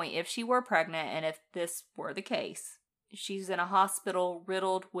standpoint, if she were pregnant and if this were the case, she's in a hospital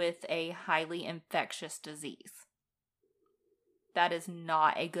riddled with a highly infectious disease. That is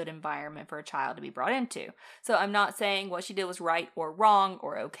not a good environment for a child to be brought into. So I'm not saying what she did was right or wrong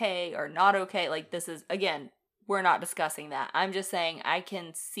or okay or not okay. Like, this is, again, we're not discussing that. I'm just saying I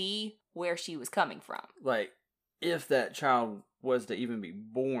can see where she was coming from. Like, if that child was to even be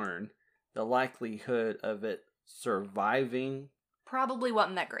born, the likelihood of it surviving probably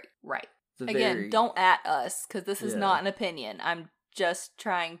wasn't that great. Right. Again, don't at us, because this is not an opinion. I'm just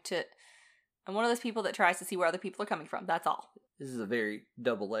trying to... I'm one of those people that tries to see where other people are coming from. That's all. This is a very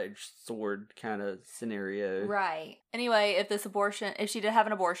double-edged sword kind of scenario. Right. Anyway, if she did have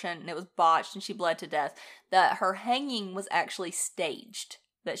an abortion and it was botched and she bled to death, that her hanging was actually staged.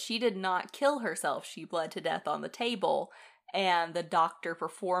 That she did not kill herself. She bled to death on the table, and the doctor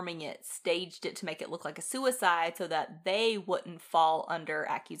performing it staged it to make it look like a suicide so that they wouldn't fall under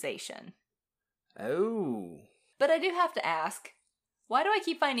accusation. Oh. But I do have to ask, why do I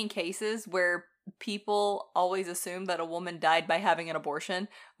keep finding cases where people always assume that a woman died by having an abortion?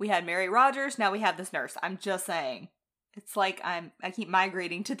 We had Mary Rogers, now we have this nurse. I'm just saying. It's like I keep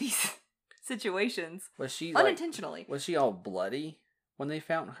migrating to these situations. Was she unintentionally? Was she all bloody when they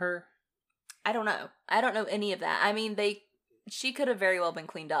found her? I don't know. I don't know any of that. I mean, she could have very well been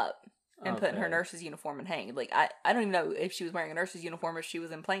cleaned up and put in her nurse's uniform and hanged. Like, I don't even know if she was wearing a nurse's uniform or if she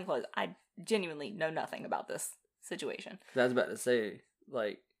was in plain clothes. I genuinely know nothing about this situation. I was about to say,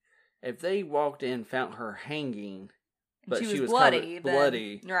 like, if they walked in, found her hanging, but she was bloody,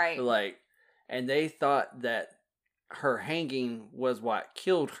 bloody, right? Like, and they thought that her hanging was what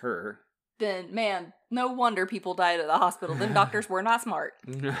killed her. Then, man, no wonder people died at the hospital. Them doctors were not smart.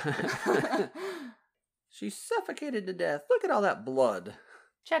 She suffocated to death. Look at all that blood.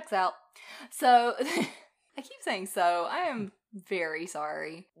 Checks out. So, I keep saying so. I am very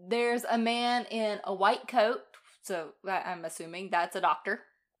sorry. There's a man in a white coat. So, I'm assuming that's a doctor.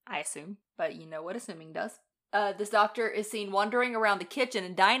 I assume. But you know what assuming does. This doctor is seen wandering around the kitchen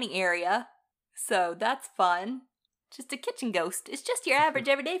and dining area. So, that's fun. Just a kitchen ghost. It's just your average,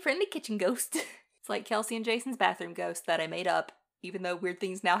 everyday, friendly kitchen ghost. It's like Kelsey and Jason's bathroom ghost that I made up, even though weird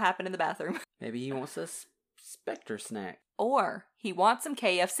things now happen in the bathroom. Maybe he wants a Spectre snack. Or he wants some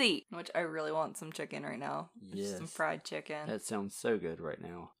KFC, which I really want some chicken right now. Yes. Some fried chicken. That sounds so good right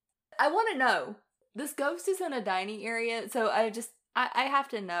now. I want to know. This ghost is in a dining area, so I have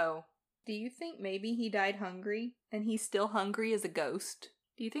to know. Do you think maybe he died hungry and he's still hungry as a ghost?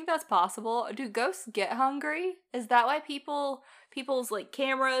 Do you think that's possible? Do ghosts get hungry? Is that why people's like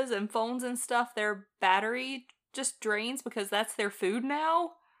cameras and phones and stuff, their battery just drains because that's their food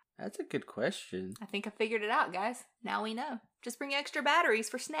now? That's a good question. I think I figured it out, guys. Now we know. Just bring extra batteries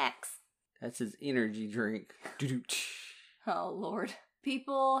for snacks. That's his energy drink. Oh, Lord.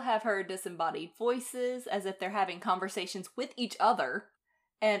 People have heard disembodied voices as if they're having conversations with each other,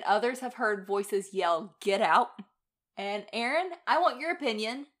 and others have heard voices yell, "Get out!" And Aaron, I want your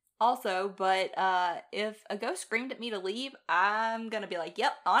opinion also, but if a ghost screamed at me to leave, I'm gonna be like,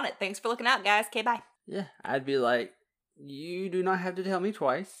 yep, on it. Thanks for looking out, guys. Okay, bye. Yeah, I'd be like, you do not have to tell me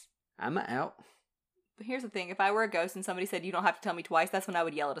twice. I'm out. But here's the thing. If I were a ghost and somebody said, you don't have to tell me twice, that's when I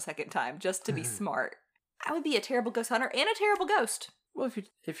would yell it a second time, just to be smart. I would be a terrible ghost hunter and a terrible ghost. Well,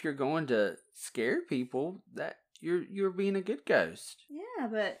 if you're going to scare people, that you're being a good ghost. Yeah,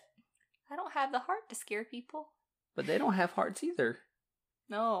 but I don't have the heart to scare people. But they don't have hearts either.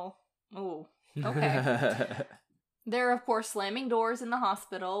 No. Oh, okay. They're, of course, slamming doors in the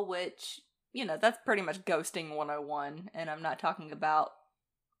hospital, which, you know, that's pretty much ghosting 101. And I'm not talking about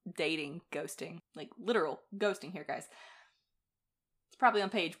dating ghosting. Like, literal ghosting here, guys. It's probably on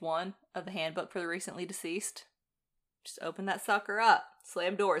page 1 of the handbook for the recently deceased. Just open that sucker up.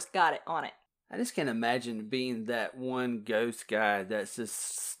 Slam doors. Got it. On it. I just can't imagine being that one ghost guy that's just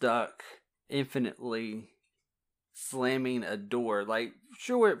stuck infinitely slamming a door. Like,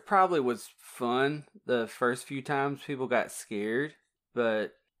 sure, it probably was fun the first few times people got scared,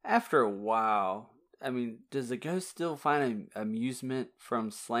 but after a while, I mean, does the ghost still find amusement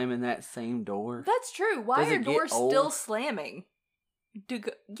from slamming that same door? That's true. Why are doors still slamming? Do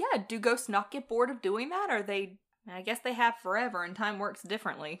ghosts not get bored of doing that? Or I guess they have forever and time works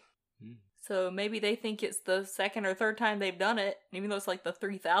differently. So maybe they think it's the second or third time they've done it, even though it's like the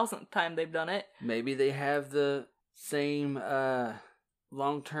 3,000th time they've done it. Maybe they have the same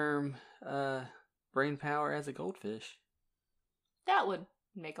long-term brain power as a goldfish. That would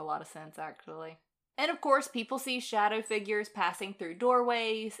make a lot of sense, actually. And of course, people see shadow figures passing through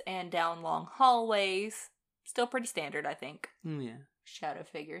doorways and down long hallways. Still pretty standard, I think. Yeah. Shadow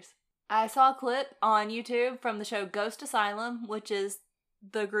figures. I saw a clip on YouTube from the show Ghost Asylum, which is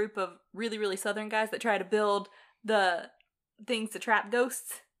the group of really, really southern guys that try to build the things to trap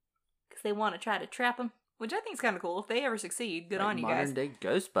ghosts. Because they want to try to trap them. Which I think is kind of cool. If they ever succeed, good on you guys. Modern day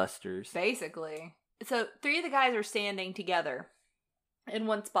Ghostbusters. Basically. So 3 of the guys are standing together in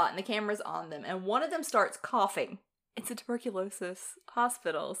one spot and the camera's on them. And one of them starts coughing. It's a tuberculosis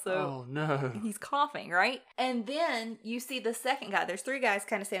hospital, so oh no, he's coughing, right? And then you see the second guy. There's 3 guys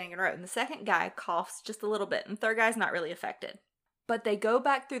kind of standing in a row. And the second guy coughs just a little bit. And the third guy's not really affected. But they go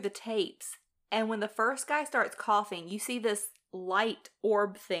back through the tapes. And when the first guy starts coughing, you see this light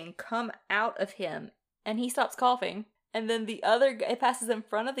orb thing come out of him. And he stops coughing. And then the other guy, it passes in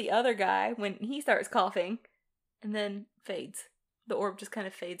front of the other guy when he starts coughing. And then fades. The orb just kind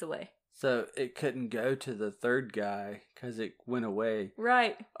of fades away. So it couldn't go to the third guy because it went away.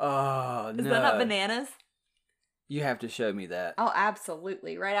 Right. Oh, no. Is that not bananas? You have to show me that. Oh,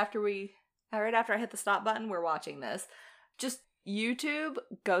 absolutely. Right after I hit the stop button, we're watching this. Just YouTube,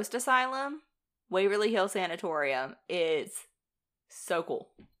 Ghost Asylum, Waverly Hill Sanatorium. It's so cool.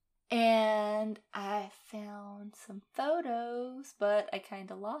 And I found some photos, but I kind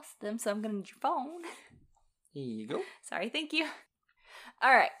of lost them, so I'm going to need your phone. Here you go. Sorry, thank you.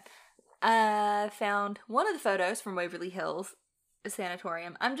 All right. I found one of the photos from Waverly Hills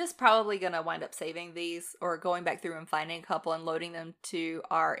Sanatorium. I'm just probably going to wind up saving these or going back through and finding a couple and loading them to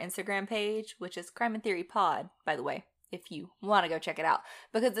our Instagram page, which is Crime and Theory Pod, by the way. if you want to go check it out,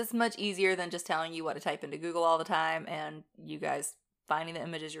 because it's much easier than just telling you what to type into Google all the time and you guys finding the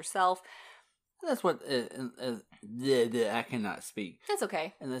images yourself. That's what I cannot speak. That's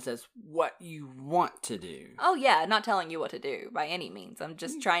okay. Unless that's what you want to do. Oh yeah, not telling you what to do by any means. I'm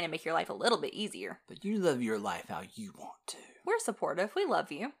just trying to make your life a little bit easier. But you live your life how you want to. We're supportive. We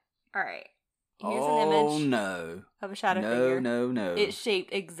love you. All right. Here's an image no. of a shadow figure. No. It's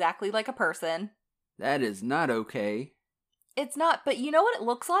shaped exactly like a person. That is not okay. It's not, but you know what it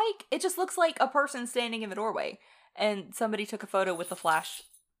looks like? It just looks like a person standing in the doorway. And somebody took a photo with the flash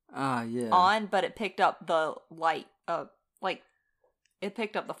on, but it picked up the light, it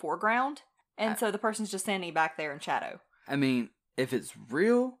picked up the foreground. And so the person's just standing back there in shadow. I mean, if it's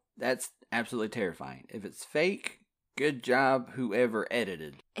real, that's absolutely terrifying. If it's fake, good job, whoever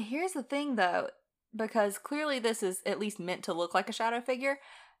edited. Here's the thing, though, because clearly this is at least meant to look like a shadow figure.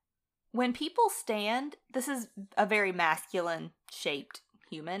 When people stand, this is a very masculine shaped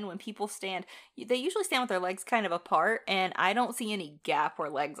human. When people stand, they usually stand with their legs kind of apart, and I don't see any gap where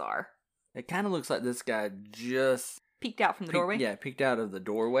legs are. It kind of looks like this guy just peeked out from the doorway? Yeah, peeked out of the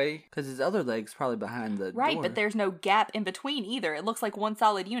doorway, because his other leg's probably behind the door. Right, but there's no gap in between either. It looks like one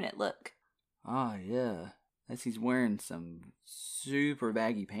solid unit, look. Oh, yeah. Unless he's wearing some super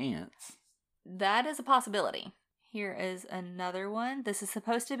baggy pants. That is a possibility. Here is another one. This is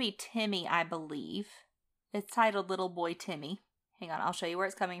supposed to be Timmy, I believe. It's titled Little Boy Timmy. Hang on, I'll show you where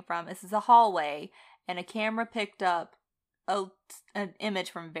it's coming from. This is a hallway, and a camera picked up an image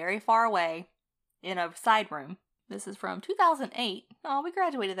from very far away in a side room. This is from 2008. Oh, we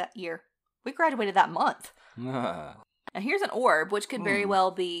graduated that year. We graduated that month. And here's an orb, which could very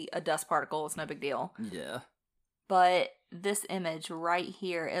well be a dust particle. It's no big deal. Yeah. But this image right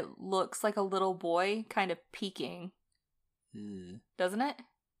here, it looks like a little boy kind of peeking. Doesn't it?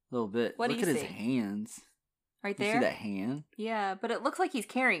 A little bit. What do you see? Look at his hands. Right there? You see that hand? Yeah, but it looks like he's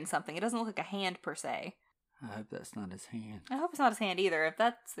carrying something. It doesn't look like a hand per se. I hope that's not his hand. I hope it's not his hand either. If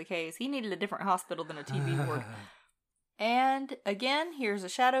that's the case, he needed a different hospital than a TV ward. And again, here's a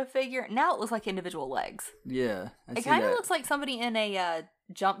shadow figure. Now it looks like individual legs. Yeah. It kind of looks like somebody in a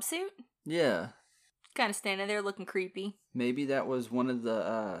jumpsuit. Yeah. Kind of standing there looking creepy. Maybe that was one of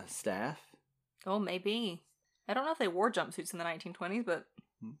the staff. Oh, maybe. I don't know if they wore jumpsuits in the 1920s, but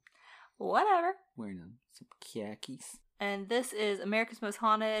whatever. Wearing some khakis. And this is America's Most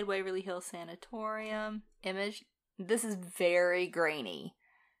Haunted Waverly Hills Sanatorium image. This is very grainy,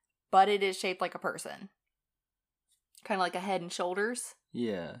 but it is shaped like a person. Kind of like a head and shoulders.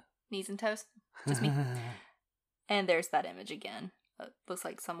 Yeah. Knees and toes. Just me. And there's that image again. It looks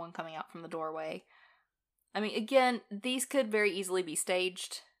like someone coming out from the doorway. I mean, again, these could very easily be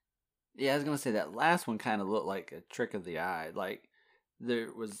staged. Yeah, I was going to say that last one kind of looked like a trick of the eye. Like,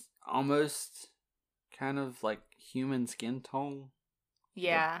 there was almost kind of like human skin tone.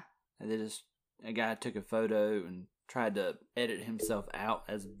 Yeah. And a guy took a photo and tried to edit himself out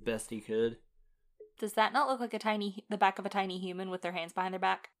as best he could. Does that not look like the back of a tiny human with their hands behind their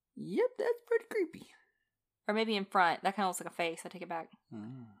back? Yep, that's pretty creepy. Or maybe in front. That kind of looks like a face. I take it back.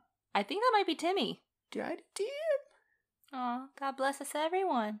 I think that might be Timmy. I did. Aw, God bless us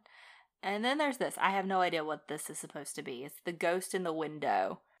everyone. And then there's this. I have no idea what this is supposed to be. It's the ghost in the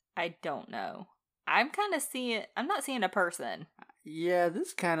window. I don't know. I'm not seeing a person. Yeah,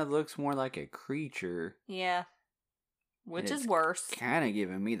 this kind of looks more like a creature. Yeah. Which is worse. Kind of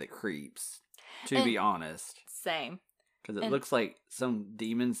giving me the creeps, to be honest. Same. Because it looks like some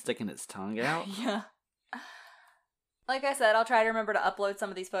demon sticking its tongue out. Yeah. Like I said, I'll try to remember to upload some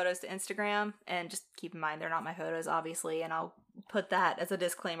of these photos to Instagram, and just keep in mind they're not my photos, obviously, and I'll put that as a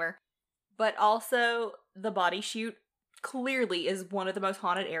disclaimer. But also, the body chute clearly is one of the most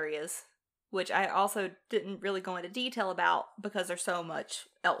haunted areas, which I also didn't really go into detail about because there's so much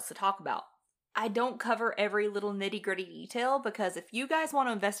else to talk about. I don't cover every little nitty-gritty detail because if you guys want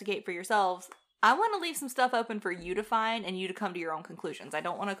to investigate for yourselves, I want to leave some stuff open for you to find and you to come to your own conclusions. I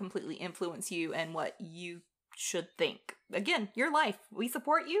don't want to completely influence you and what you should think. Again, your life. We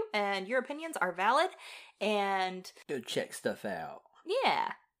support you and your opinions are valid, and go check stuff out.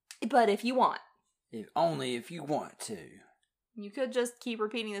 Yeah. But if you want. Only if you want to. You could just keep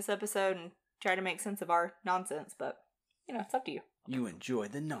repeating this episode and try to make sense of our nonsense, but, it's up to you. You enjoy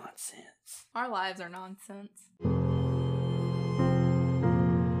the nonsense. Our lives are nonsense.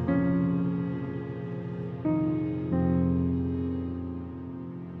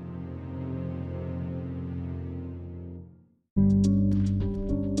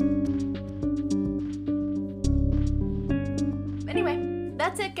 Anyway,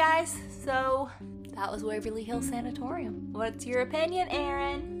 that's it, guys. So, that was Waverly Hills Sanatorium. What's your opinion,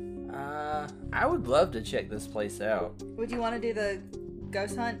 Aaron? I would love to check this place out. Would you want to do the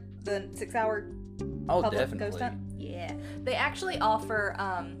ghost hunt, the 6-hour Oh, public definitely. ghost hunt? Yeah. They actually offer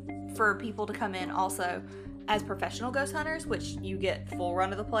for people to come in also as professional ghost hunters, which you get full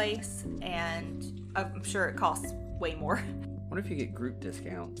run of the place, and I'm sure it costs way more. What if you get group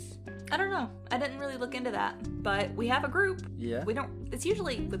discounts? I don't know. I didn't really look into that, but we have a group. Yeah. We don't. It's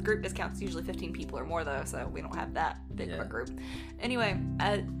usually with group discounts. It's usually 15 people or more though, so we don't have that big of a group. Anyway,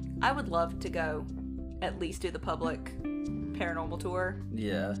 I would love to go at least do the public paranormal tour.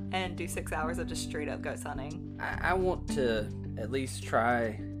 Yeah. And do 6 hours of just straight up ghost hunting. I want to at least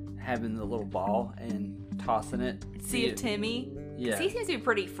try having the little ball and tossing it. See if Timmy. Yeah. He seems to be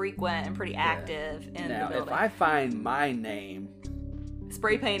pretty frequent and pretty active in now, the building. if I find my name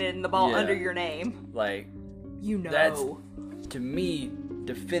spray painted in the ball under your name, like, you know, that's to me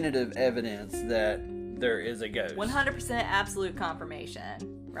definitive evidence that there is a ghost. 100% absolute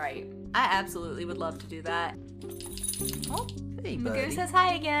confirmation. Right. I absolutely would love to do that. Oh, Hey, Magoo buddy. says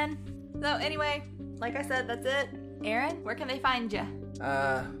hi again. So anyway, like I said, that's it. Aaron, where can they find you?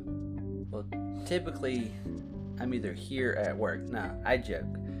 Well, typically, I'm either here at work. No, I joke.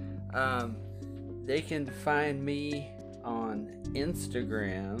 They can find me on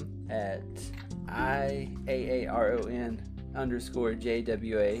Instagram at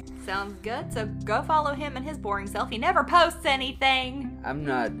IAARON_JWA. Sounds good. So go follow him and his boring self. He never posts anything. I'm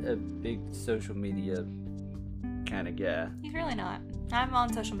not a big social media kind of guy. He's really not. I'm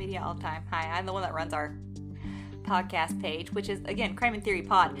on social media all the time. Hi, I'm the one that runs our podcast page, which is, again, Crime and Theory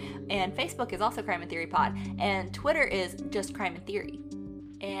Pod. And Facebook is also Crime and Theory Pod. And Twitter is just Crime and Theory.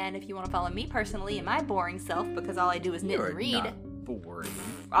 And if you want to follow me personally and my boring self, because all I do is knit and read. Not boring.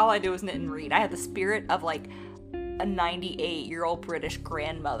 All I do is knit and read. I have the spirit of like a 98-year-old British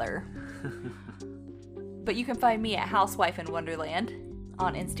grandmother. But you can find me at Housewife in Wonderland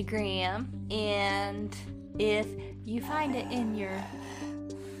on Instagram. And if you find it in your...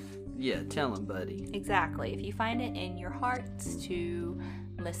 Yeah, tell him, buddy. Exactly. If you find it in your hearts to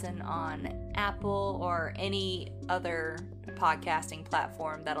listen on Apple or any other podcasting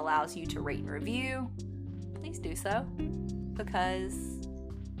platform that allows you to rate and review, please do so, because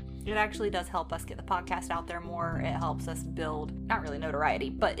it actually does help us get the podcast out there more. It helps us build, not really notoriety,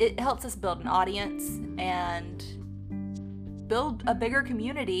 but it helps us build an audience and build a bigger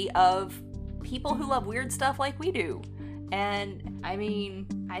community of people who love weird stuff like we do. And I mean,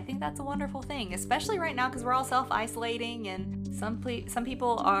 I think that's a wonderful thing, especially right now because we're all self-isolating, and some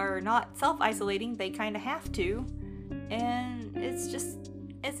people are not self-isolating, they kind of have to, and it's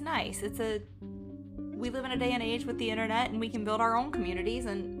nice. We live in a day and age with the internet, and we can build our own communities,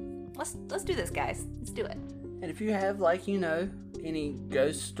 and let's do this, guys. Let's do it. And if you have, like, any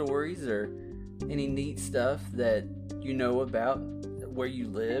ghost stories or any neat stuff that you know about where you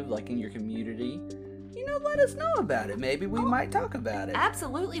live, like in your community, let us know about it. Maybe we might talk about it.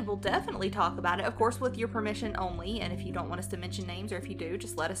 Absolutely, we'll definitely talk about it. Of course, with your permission only. And if you don't want us to mention names, or if you do,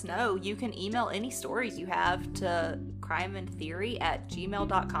 just let us know. You can email any stories you have to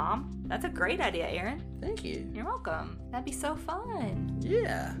crimeandtheory@gmail.com. That's a great idea, Aaron. Thank you. You're welcome. That'd be so fun.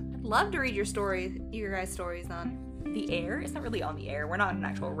 Yeah. I'd love to read your guys' stories on the air. It's not really on the air. We're not an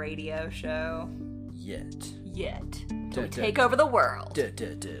actual radio show. Yet. Till we take over the world.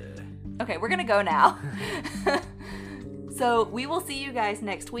 Okay, we're gonna go now. So we will see you guys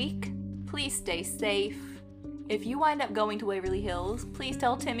next week. Please stay safe. If you wind up going to Waverly Hills, please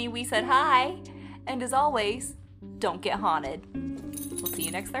tell Timmy we said hi. And as always, don't get haunted. We'll see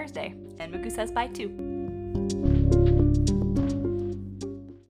you next Thursday. And Magoo says bye too.